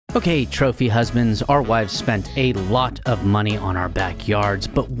Okay, trophy husbands, our wives spent a lot of money on our backyards,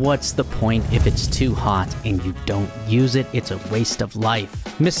 but what's the point if it's too hot and you don't use it? It's a waste of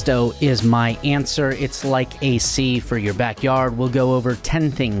life. Misto is my answer. It's like AC for your backyard. We'll go over 10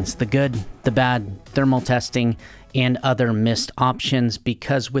 things, the good, the bad, thermal testing, and other mist options,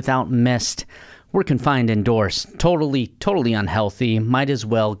 because without mist, we're confined indoors. Totally unhealthy. Might as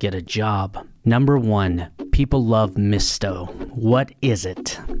well get a job. Number 1, people love Misto. What is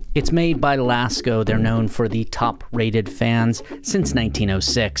it? It's made by Lasko. They're known for the top-rated fans since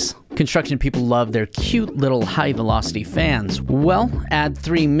 1906. Construction people love their cute little high-velocity fans. Well, add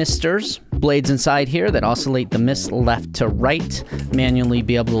 3 misters, blades inside here that oscillate the mist left to right, manually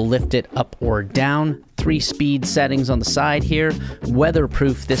be able to lift it up or down, 3 speed settings on the side here,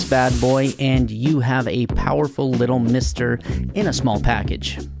 weatherproof this bad boy, and you have a powerful little mister in a small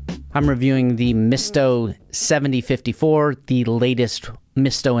package. I'm reviewing the Misto 7054, the latest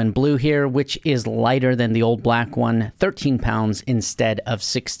Misto in blue here, which is lighter than the old black one, 13 pounds instead of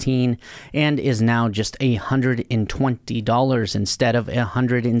 16, and is now just $120 instead of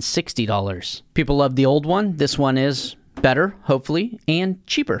 $160. People love the old one. This one is better, hopefully, and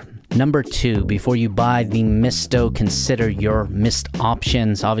cheaper. Number 2, before you buy the Misto, consider your mist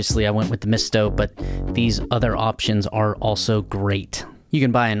options. Obviously, I went with the Misto, but these other options are also great. You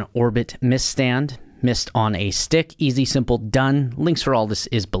can buy an Orbit mist stand, mist on a stick, easy, simple, done. Links for all this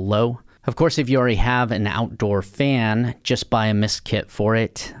is below. Of course, if you already have an outdoor fan, just buy a mist kit for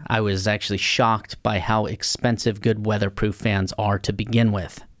it. I was actually shocked by how expensive good weatherproof fans are to begin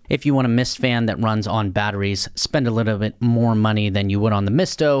with. If you want a mist fan that runs on batteries, spend a little bit more money than you would on the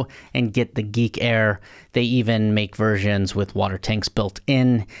Misto and get the Geek Air. They even make versions with water tanks built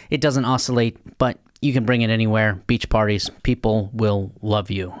in. It doesn't oscillate, but you can bring it anywhere, beach parties, people will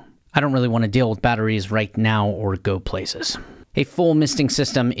love you. I don't really want to deal with batteries right now or go places. A full misting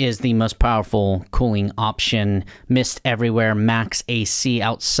system is the most powerful cooling option. Mist everywhere, max AC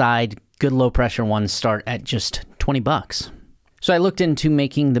outside. Good low pressure ones start at just 20 bucks. So I looked into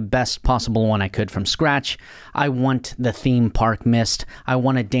making the best possible one I could from scratch. I want the theme park mist. I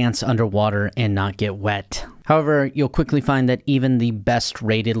want to dance underwater and not get wet. However, you'll quickly find that even the best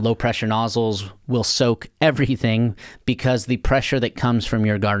rated low pressure nozzles will soak everything because the pressure that comes from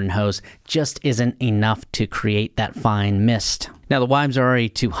your garden hose just isn't enough to create that fine mist. Now the wives are already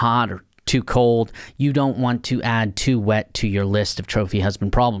too hot or too cold. You don't want to add too wet to your list of trophy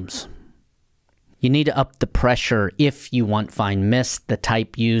husband problems. You need to up the pressure if you want fine mist, the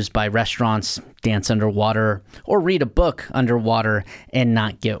type used by restaurants, dance underwater, or read a book underwater and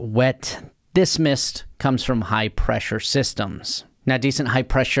not get wet. This mist comes from high pressure systems. Now, decent high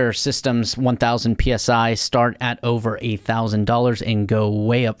pressure systems, 1000 PSI, start at over $1,000 and go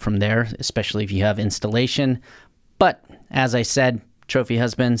way up from there, especially if you have installation. But as I said, trophy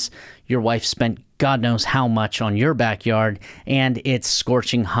husbands, your wife spent God knows how much on your backyard, and it's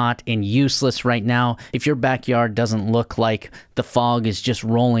scorching hot and useless right now. If your backyard doesn't look like the fog is just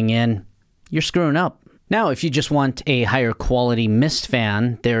rolling in, you're screwing up. Now, if you just want a higher quality mist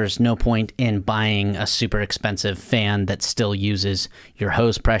fan, there's no point in buying a super expensive fan that still uses your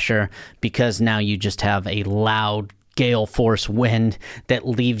hose pressure, because now you just have a loud gale force wind that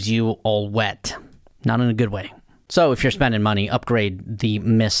leaves you all wet. Not in a good way. So if you're spending money, upgrade the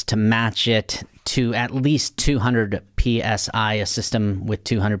mist to match it to at least 200 PSI, a system with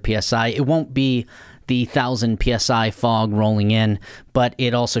 200 PSI. It won't be the 1000 PSI fog rolling in, but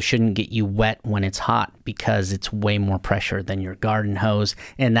it also shouldn't get you wet when it's hot because it's way more pressure than your garden hose,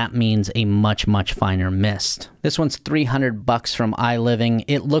 and that means a much finer mist. This one's 300 bucks from iLiving.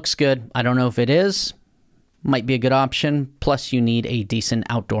 It looks good. I don't know if it is. Might be a good option. Plus, you need a decent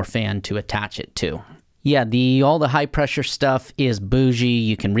outdoor fan to attach it to. Yeah, all the high pressure stuff is bougie.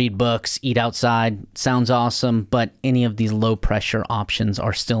 You can read books, eat outside, sounds awesome, but any of these low pressure options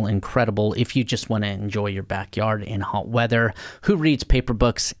are still incredible if you just want to enjoy your backyard in hot weather. Who reads paper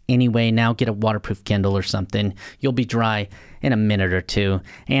books anyway? Now get a waterproof Kindle or something. You'll be dry in a minute or two,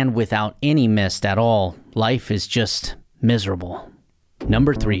 and without any mist at all, life is just miserable.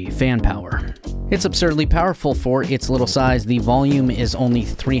 Number 3, fan power. It's absurdly powerful for its little size. The volume is only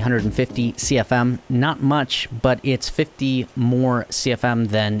 350 CFM, not much, but it's 50 more CFM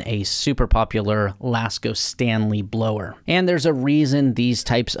than a super popular Lasko Stanley blower. And there's a reason these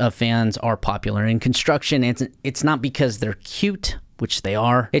types of fans are popular in construction. It's not because they're cute, which they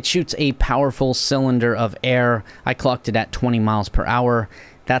are. It shoots a powerful cylinder of air. I clocked it at 20 miles per hour.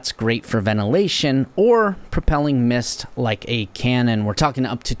 That's great for ventilation or propelling mist like a cannon. We're talking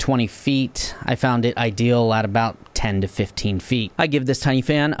up to 20 feet. I found it ideal at about 10 to 15 feet. I give this tiny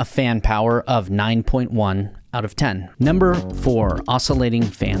fan a fan power of 9.1 out of 10. Number 4, oscillating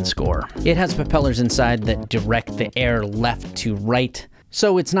fan score. It has propellers inside that direct the air left to right,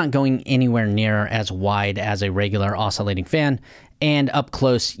 so it's not going anywhere near as wide as a regular oscillating fan, and up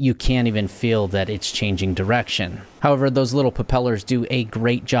close you can't even feel that it's changing direction. However, those little propellers do a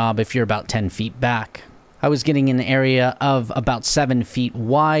great job if you're about 10 feet back. I was getting an area of about 7 feet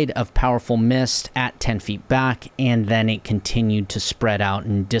wide of powerful mist at 10 feet back, and then it continued to spread out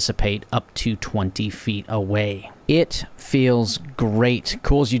and dissipate up to 20 feet away. It feels great,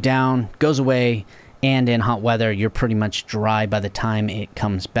 cools you down, goes away, and in hot weather, you're pretty much dry by the time it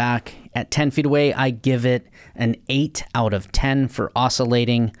comes back. At 10 feet away, I give it an 8 out of 10 for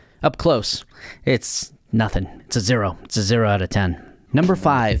oscillating. Up close, it's nothing. It's a 0. It's a 0 out of 10. Number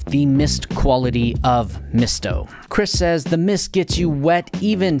 5, the mist quality of Misto. Chris says, the mist gets you wet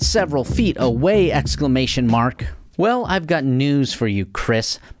even several feet away, exclamation mark. Well, I've got news for you,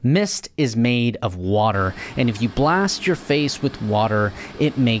 Chris. Mist is made of water, and if you blast your face with water,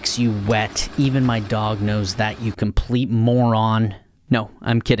 it makes you wet. Even my dog knows that, you complete moron. No,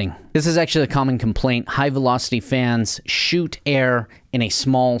 I'm kidding. This is actually a common complaint. High-velocity fans shoot air in a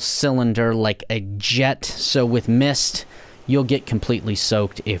small cylinder like a jet, so with mist, you'll get completely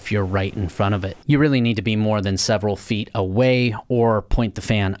soaked if you're right in front of it. You really need to be more than several feet away or point the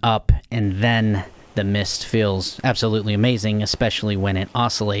fan up, and then the mist feels absolutely amazing, especially when it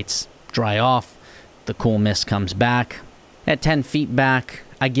oscillates. Dry off, the cool mist comes back. At 10 feet back,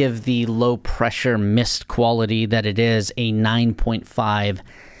 I give the low pressure mist quality that it is a 9.5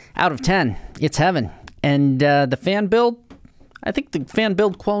 out of 10. It's heaven. And the fan build, I think the fan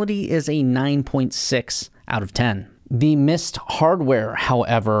build quality is a 9.6 out of 10. The mist hardware,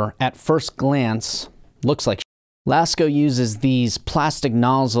 however, at first glance, looks like Lasko uses these plastic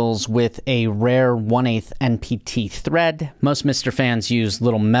nozzles with a rare 1/8 NPT thread. Most mister fans use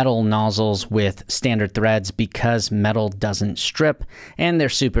little metal nozzles with standard threads because metal doesn't strip and they're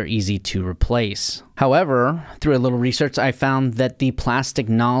super easy to replace. However, through a little research, I found that the plastic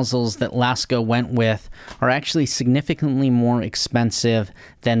nozzles that Lasko went with are actually significantly more expensive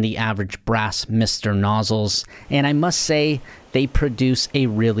than the average brass mister nozzles, and I must say they produce a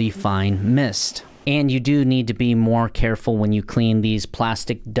really fine mist. And you do need to be more careful when you clean. These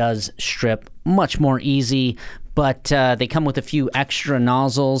plastic does strip much more easy, but they come with a few extra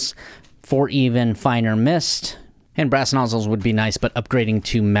nozzles for even finer mist. And brass nozzles would be nice, but upgrading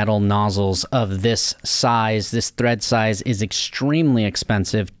to metal nozzles of this size, this thread size, is extremely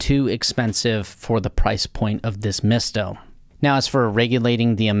expensive, too expensive for the price point of this Misto. Now, as for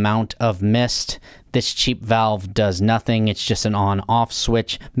regulating the amount of mist, this cheap valve does nothing. It's just an on-off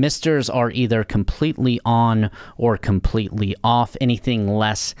switch. Misters are either completely on or completely off. Anything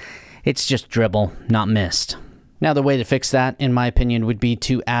less, it's just dribble, not mist. Now, the way to fix that, in my opinion, would be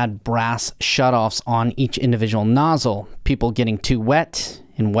to add brass shutoffs on each individual nozzle. People getting too wet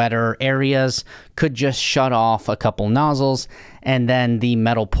in wetter areas could just shut off a couple nozzles, and then the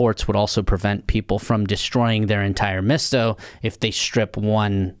metal ports would also prevent people from destroying their entire Misto. If they strip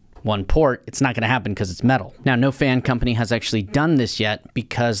one port, it's not going to happen because it's metal. Now, no fan company has actually done this yet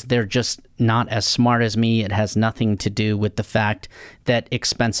because they're just not as smart as me. It has nothing to do with the fact that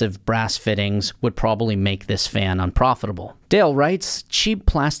expensive brass fittings would probably make this fan unprofitable. Dale writes, cheap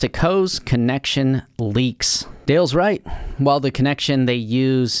plastic hose, connection leaks. Dale's right. While the connection they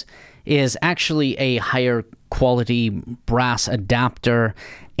use is actually a higher quality brass adapter,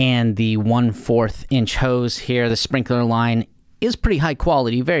 and the 1/4 inch hose here, the sprinkler line, is pretty high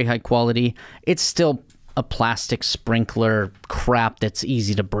quality, very high quality. It's still a plastic sprinkler crap that's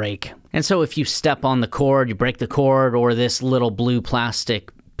easy to break. And so if you step on the cord, you break the cord, or this little blue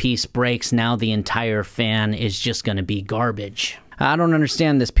plastic piece breaks, now the entire fan is just going to be garbage. I don't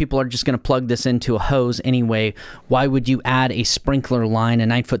understand this. People are just going to plug this into a hose anyway. Why would you add a sprinkler line, a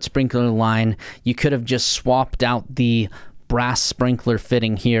 9-foot sprinkler line? You could have just swapped out the brass sprinkler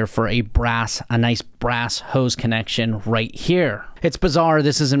fitting here for a nice brass hose connection right here. It's bizarre.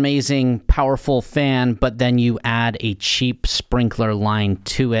 This is an amazing, powerful fan, but then you add a cheap sprinkler line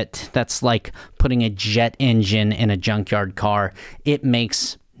to it. That's like putting a jet engine in a junkyard car. It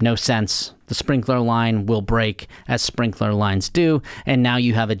makes no sense. The sprinkler line will break, as sprinkler lines do, and now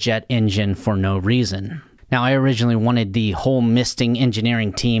you have a jet engine for no reason. Now, I originally wanted the whole misting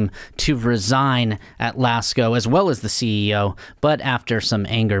engineering team to resign at Lasko, as well as the CEO, but after some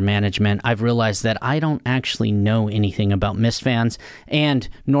anger management, I've realized that I don't actually know anything about mist fans, and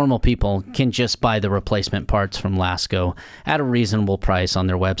normal people can just buy the replacement parts from Lasko at a reasonable price on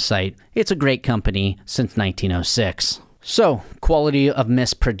their website. It's a great company since 1906. So, quality of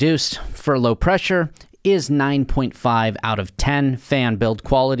mist produced for low pressure is 9.5 out of 10. Fan build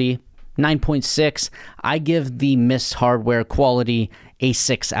quality, 9.6. I give the Mist hardware quality a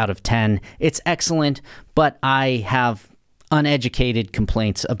 6 out of 10. It's excellent, but I have uneducated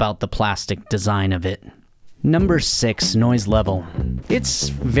complaints about the plastic design of it. Number 6, noise level. It's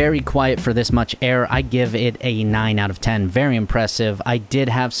very quiet for this much air. I give it a 9 out of 10. Very impressive. I did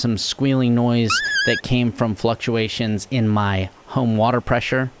have some squealing noise that came from fluctuations in my home water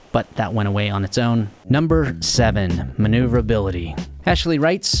pressure, but that went away on its own. Number 7, maneuverability. Ashley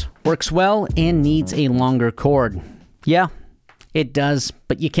writes, works well and needs a longer cord. Yeah, it does,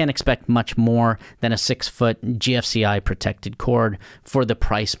 but you can't expect much more than a 6-foot GFCI protected cord for the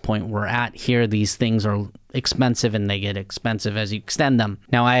price point we're at here. These things are expensive and they get expensive as you extend them.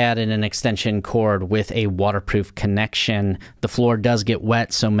 Now I added an extension cord with a waterproof connection. The floor does get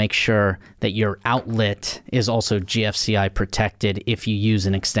wet, so make sure that your outlet is also GFCI protected if you use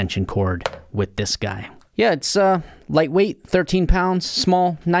an extension cord with this guy. Yeah, it's lightweight, 13 pounds,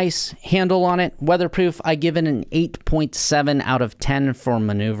 small, nice handle on it, weatherproof. I give it an 8.7 out of 10 for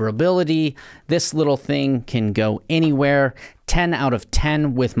maneuverability. This little thing can go anywhere. 10 out of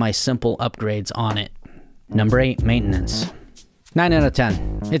 10 with my simple upgrades on it. Number 8, maintenance. 9 out of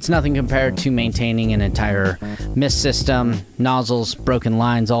 10. It's nothing compared to maintaining an entire mist system, nozzles, broken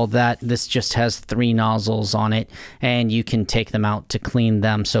lines, all that. This just has 3 nozzles on it, and you can take them out to clean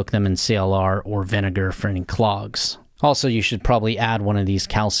them, soak them in CLR or vinegar for any clogs. Also, you should probably add one of these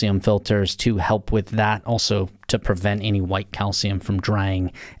calcium filters to help with that, also to prevent any white calcium from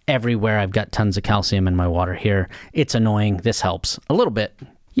drying everywhere. I've got tons of calcium in my water here. It's annoying. This helps a little bit.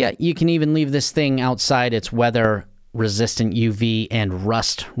 Yeah, you can even leave this thing outside. It's weather resistant, UV, and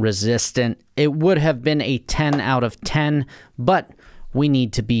rust resistant. It would have been a 10 out of 10, but we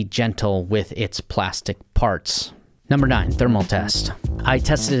need to be gentle with its plastic parts. Number 9, thermal test. I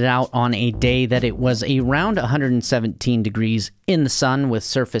tested it out on a day that it was around 117 degrees in the sun with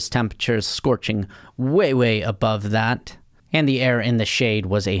surface temperatures scorching way above that. And the air in the shade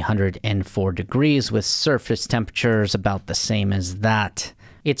was 104 degrees with surface temperatures about the same as that.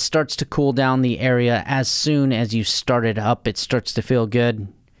 It starts to cool down the area as soon as you start it up. It starts to feel good.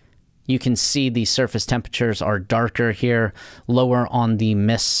 You can see the surface temperatures are darker here, lower on the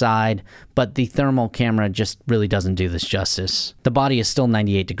mist side, but the thermal camera just really doesn't do this justice. The body is still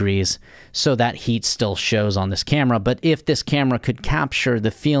 98 degrees, so that heat still shows on this camera, but if this camera could capture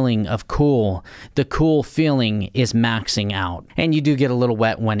the feeling of cool, the cool feeling is maxing out. And you do get a little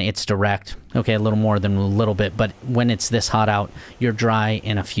wet when it's direct. Okay, a little more than a little bit, but when it's this hot out, you're dry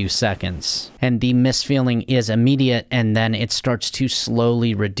in a few seconds. And the mist feeling is immediate, and then it starts to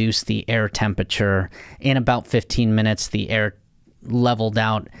slowly reduce the air temperature. In about 15 minutes, the air leveled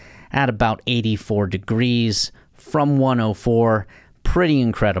out at about 84 degrees from 104. Pretty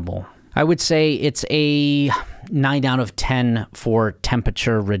incredible. I would say it's a 9 out of 10 for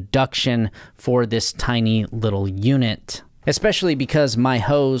temperature reduction for this tiny little unit. Especially because my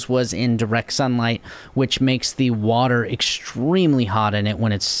hose was in direct sunlight, which makes the water extremely hot in it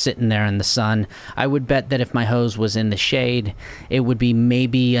when it's sitting there in the sun. I would bet that if my hose was in the shade, it would be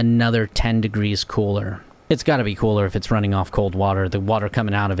maybe another 10 degrees cooler. It's got to be cooler if it's running off cold water. The water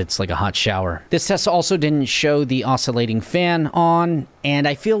coming out of it's like a hot shower. This test also didn't show the oscillating fan on, and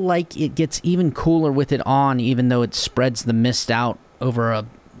I feel like it gets even cooler with it on, even though it spreads the mist out over a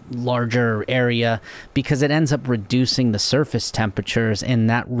larger area, because it ends up reducing the surface temperatures, and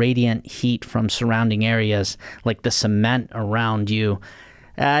that radiant heat from surrounding areas like the cement around you,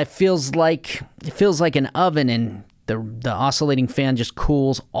 it feels like an oven, and the oscillating fan just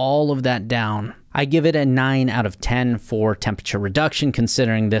cools all of that down. I give it a 9 out of 10 for temperature reduction,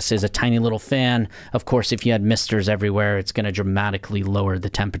 considering this is a tiny little fan. Of course, if you had misters everywhere, it's going to dramatically lower the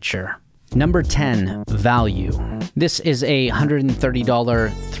temperature. Number 10, value. This is a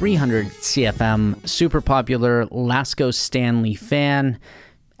 $130 300 CFM super popular Lasko Stanley fan.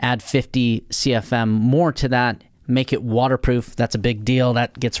 Add 50 CFM more to that. Make it waterproof. That's a big deal.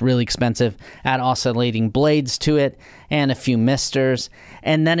 That gets really expensive. Add oscillating blades to it and a few misters,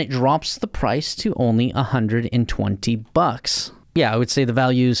 and then it drops the price to only 120 bucks. Yeah, I would say the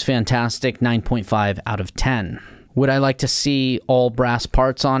value is fantastic. 9.5 out of 10. Would I like to see all brass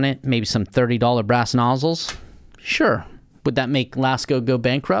parts on it? Maybe some $30 brass nozzles? Sure. Would that make Lasko go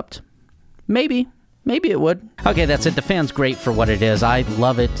bankrupt? Maybe. Maybe it would. Okay, that's it. The fan's great for what it is. I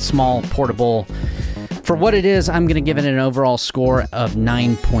love it. Small, portable. For what it is, I'm going to give it an overall score of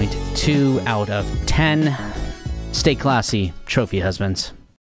 9.2 out of 10. Stay classy, trophy husbands.